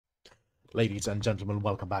Ladies and gentlemen,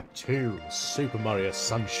 welcome back to Super Mario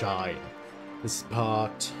Sunshine. This is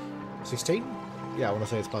part 16? Yeah, I want to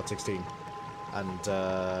say it's part 16. And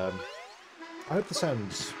I hope the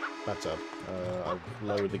sound's better. I've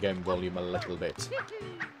lowered the game volume a little bit.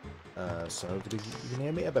 So hopefully you can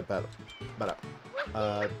hear me a bit better.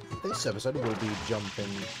 This episode will be jumping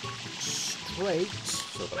straight,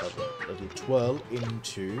 sort of a little twirl,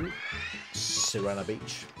 into Sirena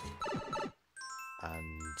Beach.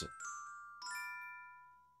 And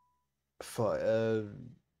for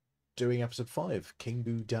doing episode 5, King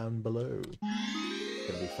Boo Down Below.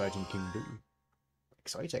 Gonna be fighting King Boo.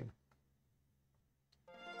 Exciting.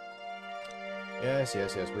 Yes,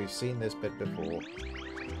 we've seen this bit before.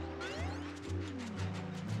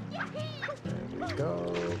 There we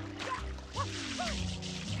go.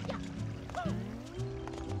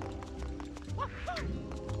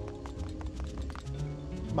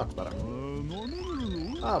 Much better.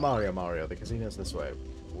 Ah, Mario, the casino's this way.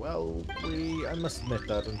 Well, I must admit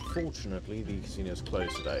that, unfortunately, the casino's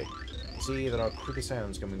closed today. See, there are creepy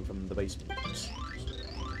sounds coming from the basement.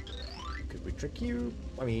 Could we trick you?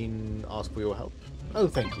 I mean, ask for your help? Oh,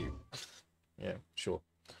 thank you. Yeah, sure.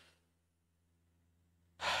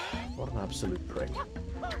 What an absolute prick.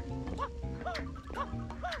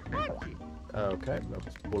 Okay, that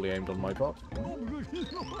was poorly aimed on my part.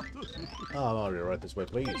 Ah, Mario, right this way,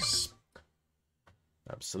 please.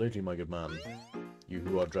 Absolutely, my good man. You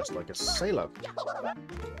who are dressed like a sailor.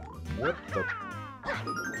 What the...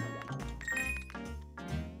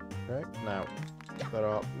 Okay, now, there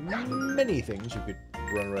are many things you could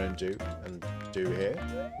run around and do here.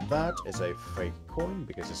 That is a fake coin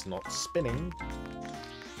because it's not spinning.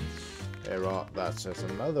 That's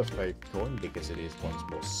another fake coin because it is once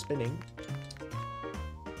more spinning.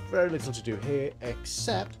 Very little to do here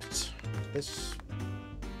except this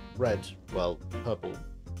red, well, purple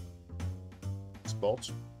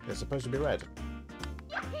spot is supposed to be red.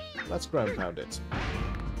 Let's ground pound it.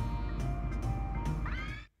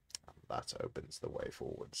 That opens the way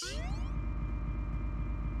forwards.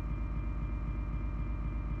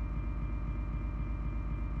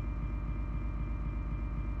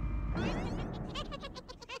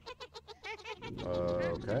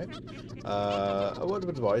 Okay. A word of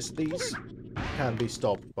advice, these can be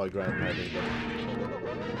stopped by ground pounding them.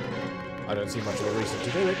 I don't see much of a reason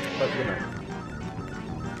to do it, but you know.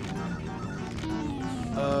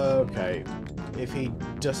 Okay. If he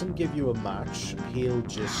doesn't give you a match, he'll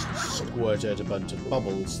just squirt out a bunch of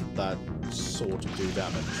bubbles that sort of do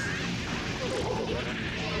damage.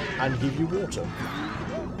 And give you water.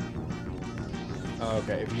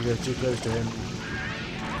 Okay, if you go too close to him,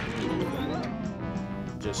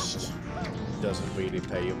 just doesn't really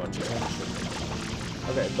pay you much attention.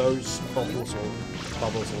 Okay, those bubbles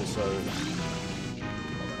also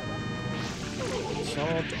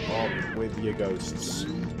sort of with your ghosts.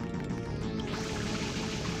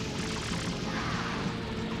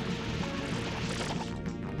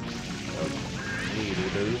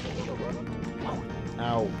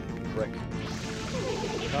 Ow, prick.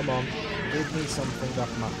 Come on, give me something that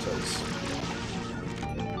matters.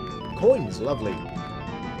 Coins, lovely.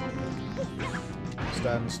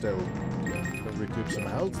 Stand still. Recoup some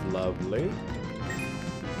health, lovely.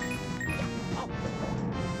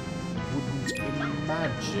 Wouldn't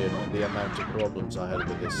imagine the amount of problems I had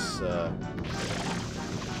with this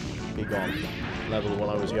Big On level when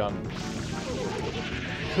I was young.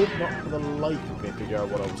 Could not for the life of me figure out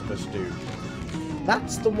what I was supposed to do.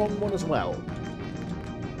 That's the wrong one as well.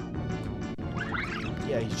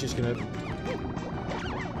 Yeah, he's just gonna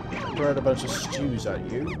throw out a bunch of stews at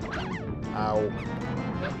you. Ow.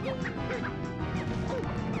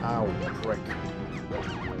 Ow, prick.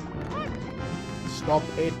 Stop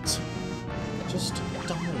it. Just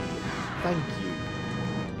die. Thank you.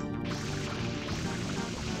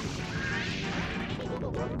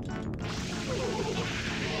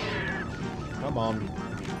 Come on.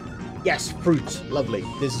 Yes, fruit. Lovely.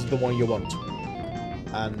 This is the one you want.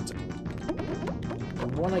 And I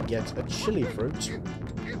want to get a chili fruit.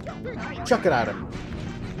 Chuck it at him.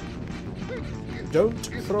 Don't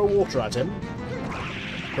throw water at him.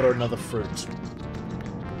 Throw another fruit.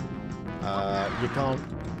 You can't...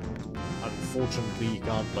 Unfortunately, you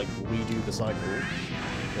can't, like, redo the cycle.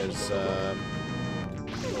 Because,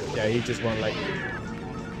 yeah, he just won't let you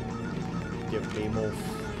give me more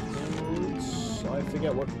fruits. I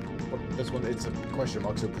forget what this one is. A question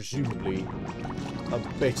mark, so presumably a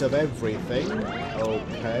bit of everything.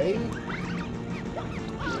 Okay.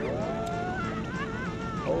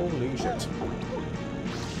 Holy shit.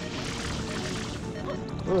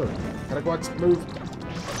 Ugh. Can I quite move?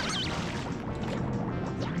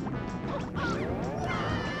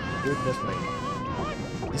 Goodness me.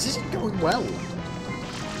 This isn't going well.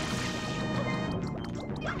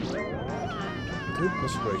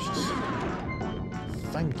 Goodness gracious.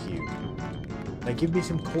 Thank you. Now give me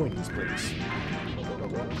some coins, please.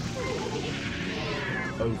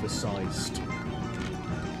 Oversized.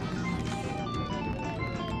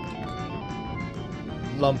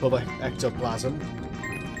 Lump of ectoplasm.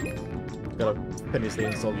 Gotta finish the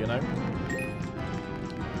install, you know.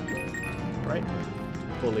 Right.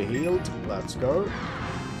 Fully healed. Let's go.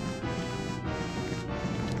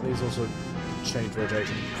 Please also change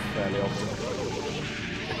rotation fairly often.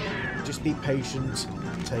 Just be patient.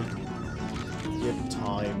 Take your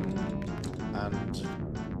time. And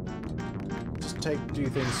just do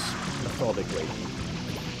things methodically.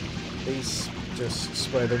 These just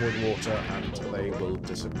spray them with water and they will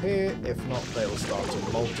disappear. If not, they'll start to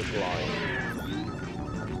multiply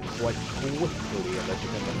quite quickly and then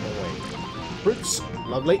become annoying. Fruits,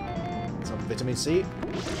 lovely. Some vitamin C.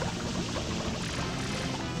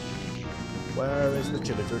 Where is the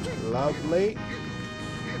chili fruit? Lovely.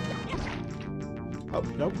 Oh,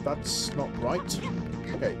 nope, that's not right.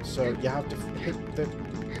 Okay, so you have to hit the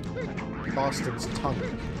bastard's tongue.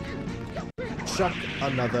 Chuck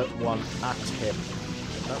another one at him.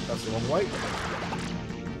 No, that's the wrong way.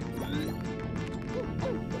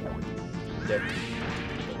 Dead.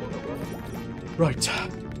 Right.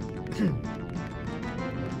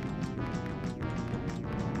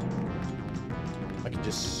 I can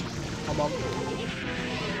just... Come on.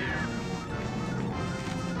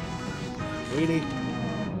 Really?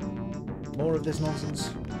 More of this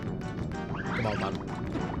nonsense? Come on, man.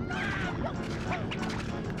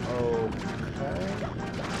 Okay.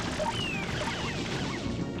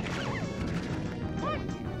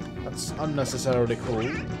 That's unnecessarily cool.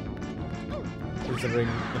 Considering,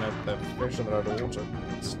 you know, the fish are out of water.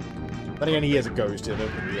 But again, he is a ghost, I don't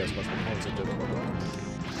think he has much more concept of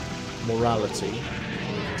morality.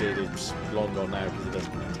 He did it long gone now because he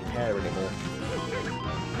doesn't care anymore.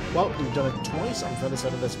 Well, we've done it twice. I'm fairly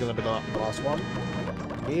certain this is going to be the last one.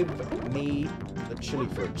 Give me the chili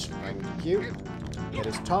fruit. Thank you. Get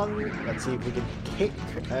his tongue. Let's see if we can kick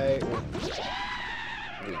a...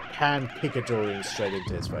 We can kick a Dorian straight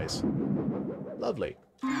into his face. Lovely.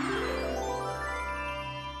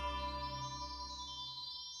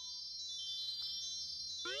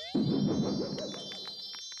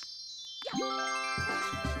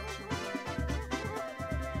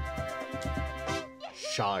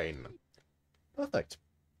 Shine. Perfect.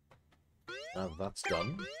 Now that's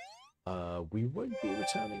done. We won't be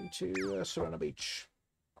returning to Serena Beach.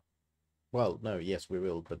 Well, no, yes, we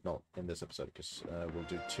will, but not in this episode, because we'll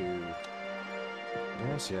do two...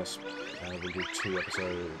 Yes. We'll do 2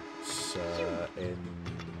 episodes in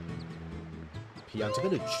Pianta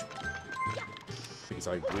Village. Because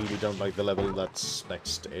I really don't like the level that's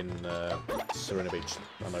next in Serena Beach.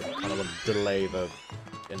 And I kind of want to delay the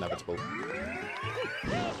inevitable.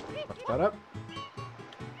 Much better.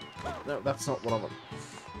 No, that's not what I want.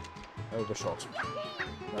 Overshot.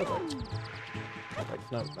 Perfect.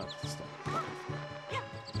 Perfect. No, that's not.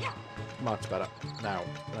 Much better. Now,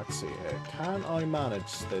 let's see here. Can I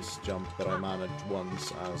manage this jump that I managed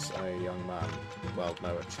once as a young man? Well,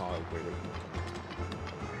 no, a child, really.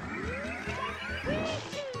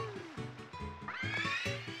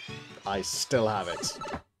 I still have it.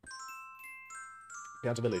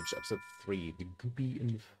 Pianta Village, episode 3, the Goopy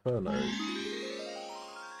Inferno.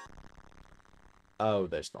 Oh,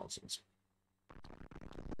 there's nonsense.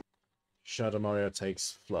 Shadow Mario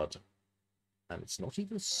takes Flood. And it's not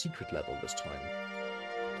even a secret level this time.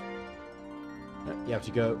 You have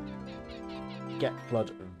to go get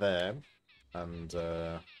Flood there. And,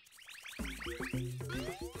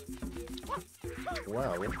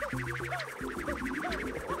 well...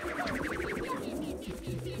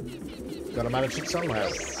 Gotta manage it somehow.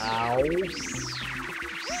 Ow!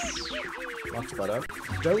 Much better.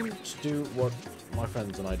 Don't do what my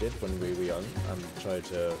friends and I did when we were young and try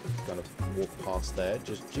to kind of walk past there.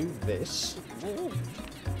 Just do this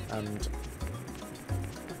and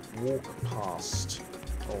walk past.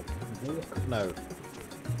 Or walk... no.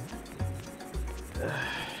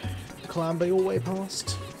 Clamber your way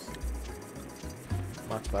past.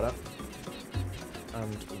 Much better.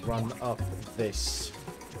 And run up this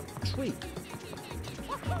tree.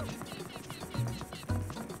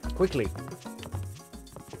 Quickly.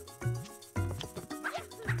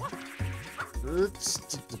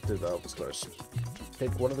 That was close.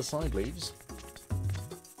 Pick one of the side leaves.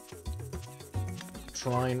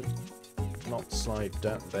 Try and not slide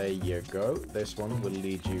down. There you go. This one will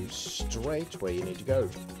lead you straight where you need to go,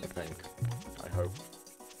 I think. I hope.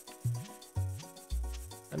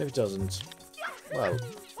 And if it doesn't, well,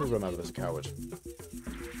 we'll remember as a coward.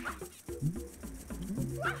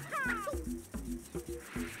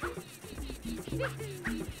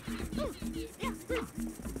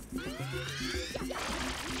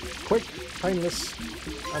 Quick, painless,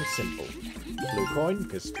 and simple. Blue coin,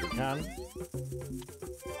 because we can.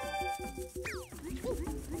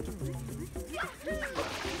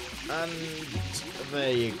 And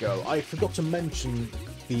there you go. I forgot to mention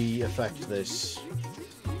the effect this...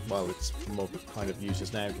 Well, it's more kind of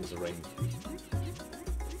useless now considering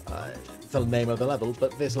the name of the level,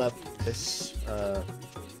 but this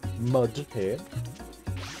mud here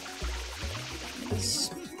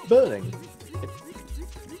is burning. It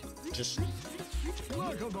just...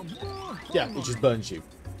 Yeah, it just burns you.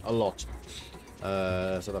 A lot.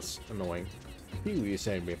 So that's annoying. You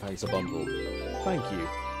saying me, thanks a bundle. Thank you.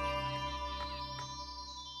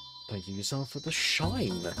 Thanking yourself for the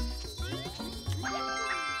shine.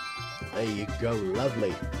 There you go,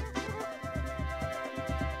 lovely.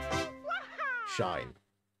 Shine.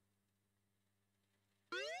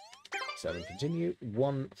 So we continue.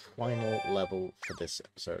 One final level for this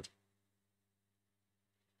episode.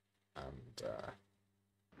 And,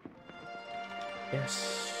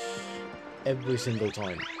 yes. Every single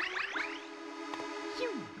time.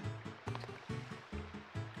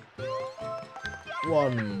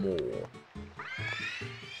 One more.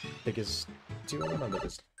 Because, do I remember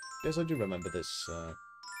this? Yes, I do remember this,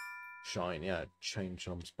 shine, yeah, chain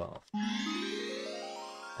chomp's bath.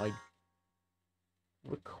 I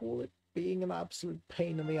recall it being an absolute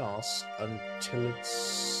pain in the arse until it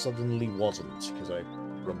suddenly wasn't, because I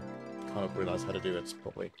kind of realised how to do it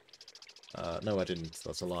properly. No, I didn't.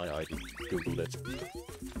 That's a lie. I googled it.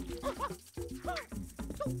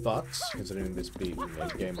 But, considering this being a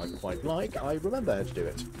game I quite like, I remember how to do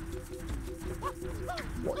it.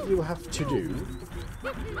 What you have to do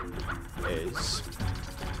is...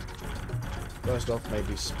 First off,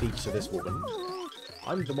 maybe speak to this woman.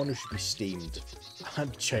 I'm the one who should be steamed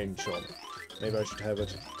and chain chomp. Maybe I should have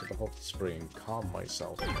it to the hot spring and calm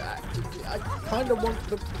myself. I kind of want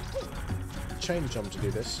the chain chomp to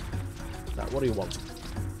do this. Now, what do you want?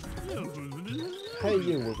 Hey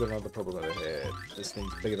you, we've got another problem over here. This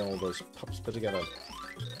thing's bigger than all those pups put together.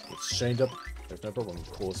 It's chained up, there's no problem,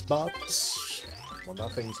 of course, but when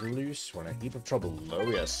that thing's loose, we're in a heap of trouble. Oh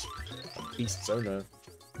yes, a beast's owner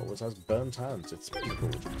always has burnt hands, it's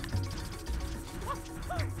people.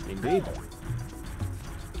 Indeed.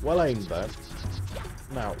 Well aimed there.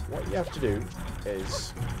 Now, what you have to do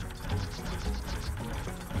is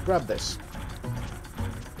grab this.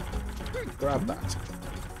 Grab that.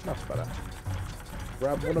 That's better.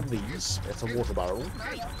 Grab one of these. It's a water barrel.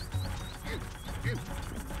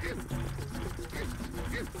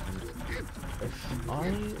 If I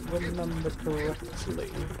remember correctly,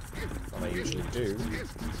 and I usually do,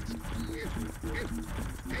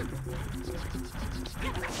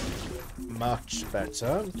 much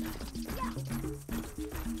better.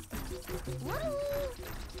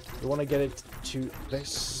 You want to get it to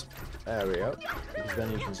this area, because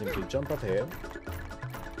then you can simply jump up here,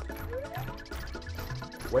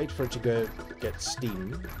 wait for it to go get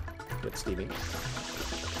steamy.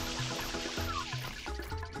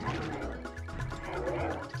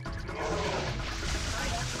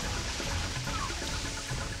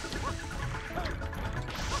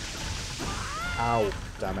 Ow,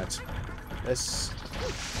 damn it. This...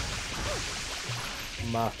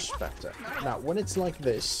 much better. Now, when it's like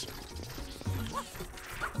this,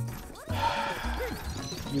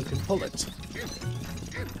 you can pull it.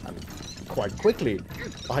 And quite quickly,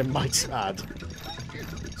 I might add.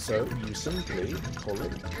 So, you simply pull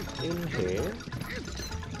it in here,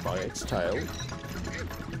 by its tail,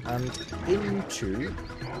 and into...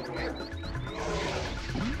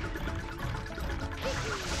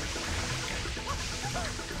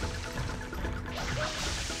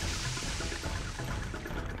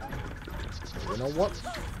 You know what?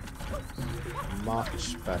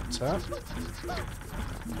 Much better.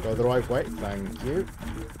 Go the right way, thank you.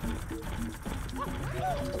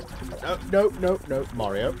 No,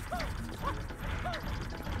 Mario.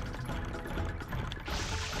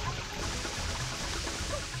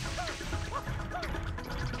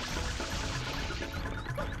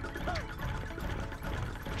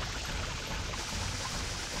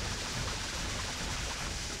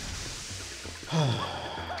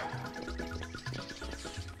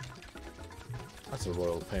 That's a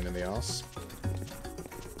royal pain in the ass.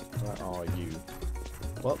 Where are you?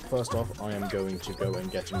 Well, first off, I am going to go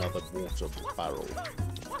and get another water barrel.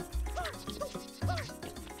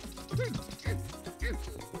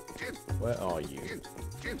 Where are you?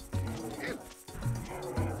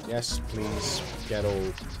 Yes, please get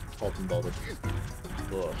all hot and bothered.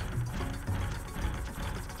 Ugh.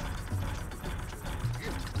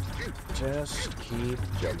 Just keep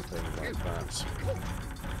jumping like that.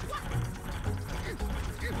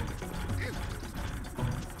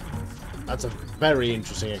 That's a very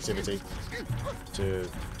interesting activity to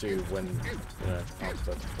do when, you know,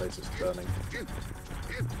 after the place is burning.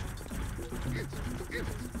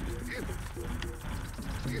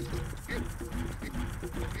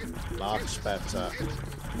 Much better.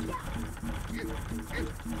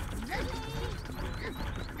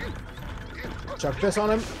 Chuck this on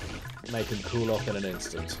him. Make him cool off in an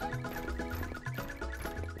instant.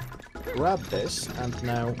 Grab this and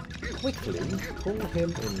now quickly pull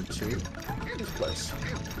him into his place.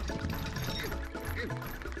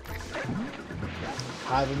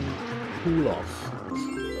 Have him cool off.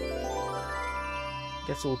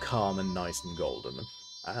 Gets all calm and nice and golden.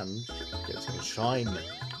 And gets him shine.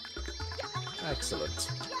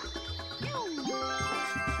 Excellent.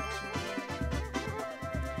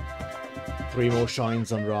 Three more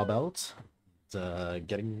shines under our belt.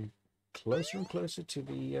 Getting closer and closer to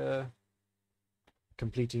the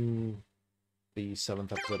completing the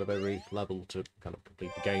 7th episode of every level to kind of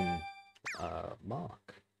complete the game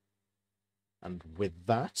mark. And with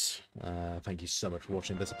that, thank you so much for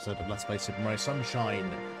watching this episode of Let's Play Super Mario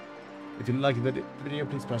Sunshine. If you like the video,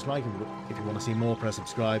 please press like. If you want to see more, press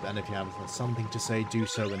subscribe. And if you have something to say, do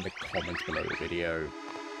so in the comments below the video.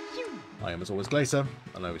 I am, as always, Glacier,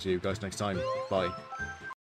 and I will see you guys next time. Bye.